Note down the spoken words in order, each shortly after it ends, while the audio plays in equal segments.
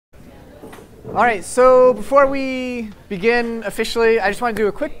All right, so before we begin officially, I just want to do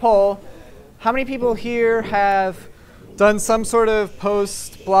a quick poll. How many people here have done some sort of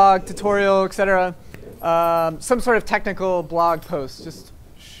post, blog, tutorial, etc., some sort of technical blog post? Just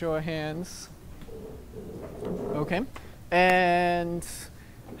show of hands. OK. And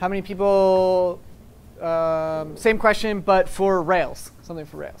how many people, same question, but for Rails, something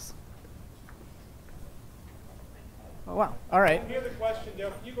for Rails? Oh, wow. All right. I didn't hear the question,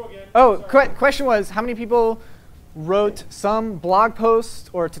 Dale. Can you go again? Oh, question was, how many people wrote some blog post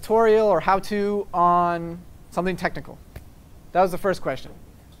or tutorial or how-to on something technical? That was the first question.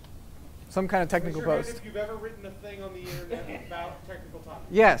 Some kind of technical post. If you've ever written a thing on the internet about technical topics.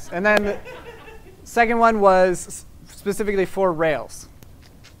 Yes. And then the second one was specifically for Rails.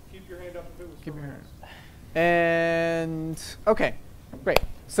 Keep your hand up if it was Keep for your Rails. hand. And OK, great.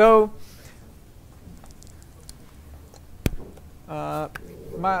 So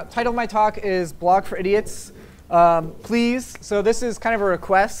my title of my talk is Blog for Idiots. Please, so this is kind of a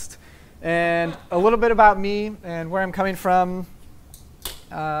request and a little bit about me and where I'm coming from.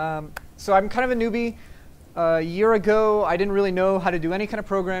 So I'm kind of a newbie. A year ago, I didn't really know how to do any kind of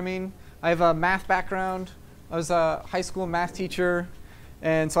programming. I have a math background. I was a high school math teacher.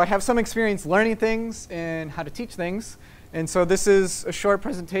 And so I have some experience learning things and how to teach things. And so this is a short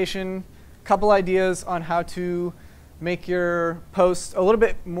presentation, a couple ideas on how to make your post a little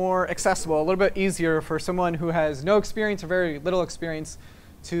bit more accessible, a little bit easier for someone who has no experience or very little experience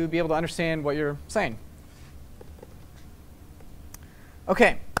to be able to understand what you're saying.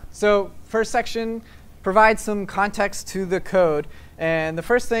 OK, so first section, provide some context to the code. And the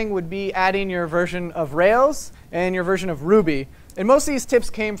first thing would be adding your version of Rails and your version of Ruby. And most of these tips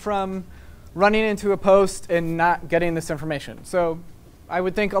came from running into a post and not getting this information. So I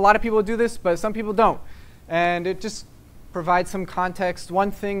would think a lot of people do this, but some people don't. And it just provides some context.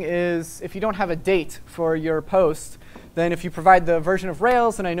 One thing is, if you don't have a date for your post, then if you provide the version of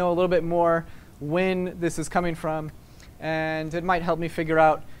Rails, then I know a little bit more when this is coming from. And it might help me figure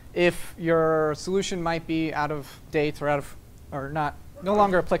out if your solution might be out of date or no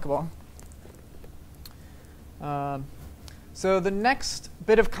longer applicable. So the next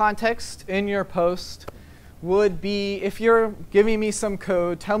bit of context in your post would be, if you're giving me some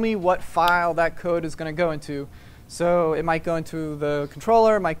code, tell me what file that code is going to go into. So it might go into the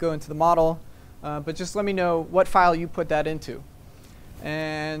controller, it might go into the model, but just let me know what file you put that into.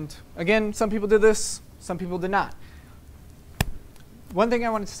 And again, some people did this, some people did not. One thing I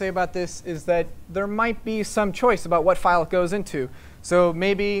wanted to say about this is that there might be some choice about what file it goes into. So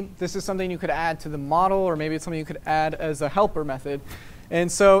maybe this is something you could add to the model, or maybe it's something you could add as a helper method.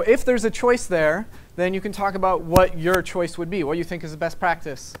 And so if there's a choice there, then you can talk about what your choice would be, what you think is the best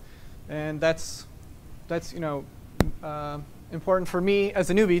practice. And that's important for me as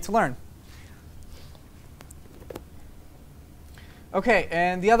a newbie to learn. OK,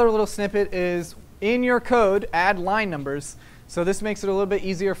 and the other little snippet is, in your code, add line numbers. So this makes it a little bit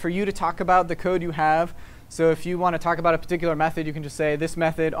easier for you to talk about the code you have. So if you want to talk about a particular method, you can just say this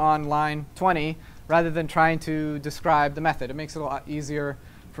method on line 20, rather than trying to describe the method. It makes it a lot easier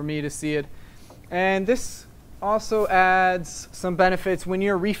for me to see it. And this also adds some benefits when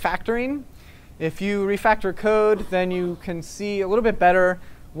you're refactoring. If you refactor code, then you can see a little bit better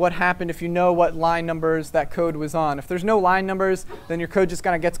what happened if you know what line numbers that code was on. If there's no line numbers, then your code just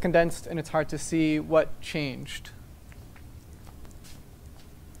kind of gets condensed, and it's hard to see what changed.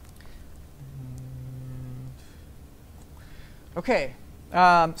 OK,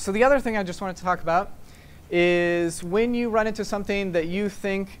 so the other thing I just wanted to talk about is when you run into something that you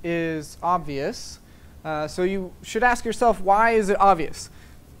think is obvious. So you should ask yourself, why is it obvious?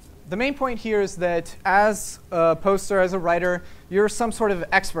 The main point here is that as a poster, as a writer, you're some sort of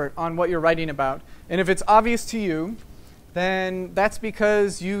expert on what you're writing about. And if it's obvious to you, then that's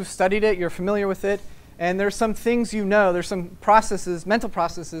because you studied it, you're familiar with it, and there's some things you know, there's some processes, mental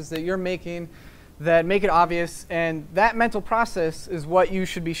processes that you're making that make it obvious. And that mental process is what you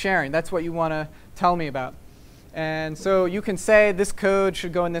should be sharing. That's what you want to tell me about. And so you can say this code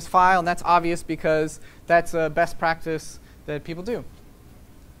should go in this file, and that's obvious because that's a best practice that people do.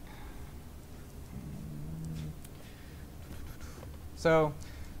 So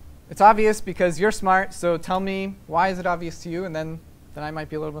it's obvious because you're smart, so tell me, why is it obvious to you? And then I might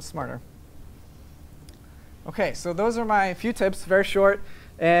be a little bit smarter. OK, so those are my few tips, very short.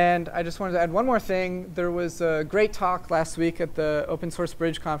 And I just wanted to add one more thing. There was a great talk last week at the Open Source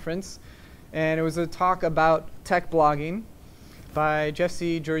Bridge conference. And it was a talk about tech blogging by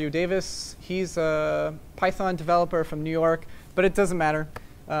Jesse Juryu-Davis. He's a Python developer from New York, but it doesn't matter.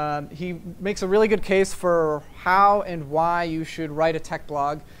 He makes a really good case for how and why you should write a tech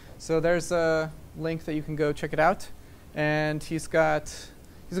blog. So there's a link that you can go check it out. And he's got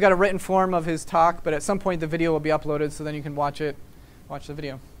a written form of his talk, but at some point the video will be uploaded, so then you can watch the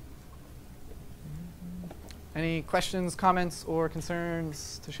video. Any questions, comments, or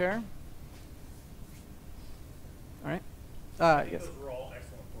concerns to share? All right. Yes. Those were all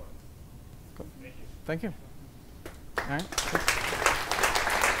excellent points. Cool. Thank you. Thank you. All right.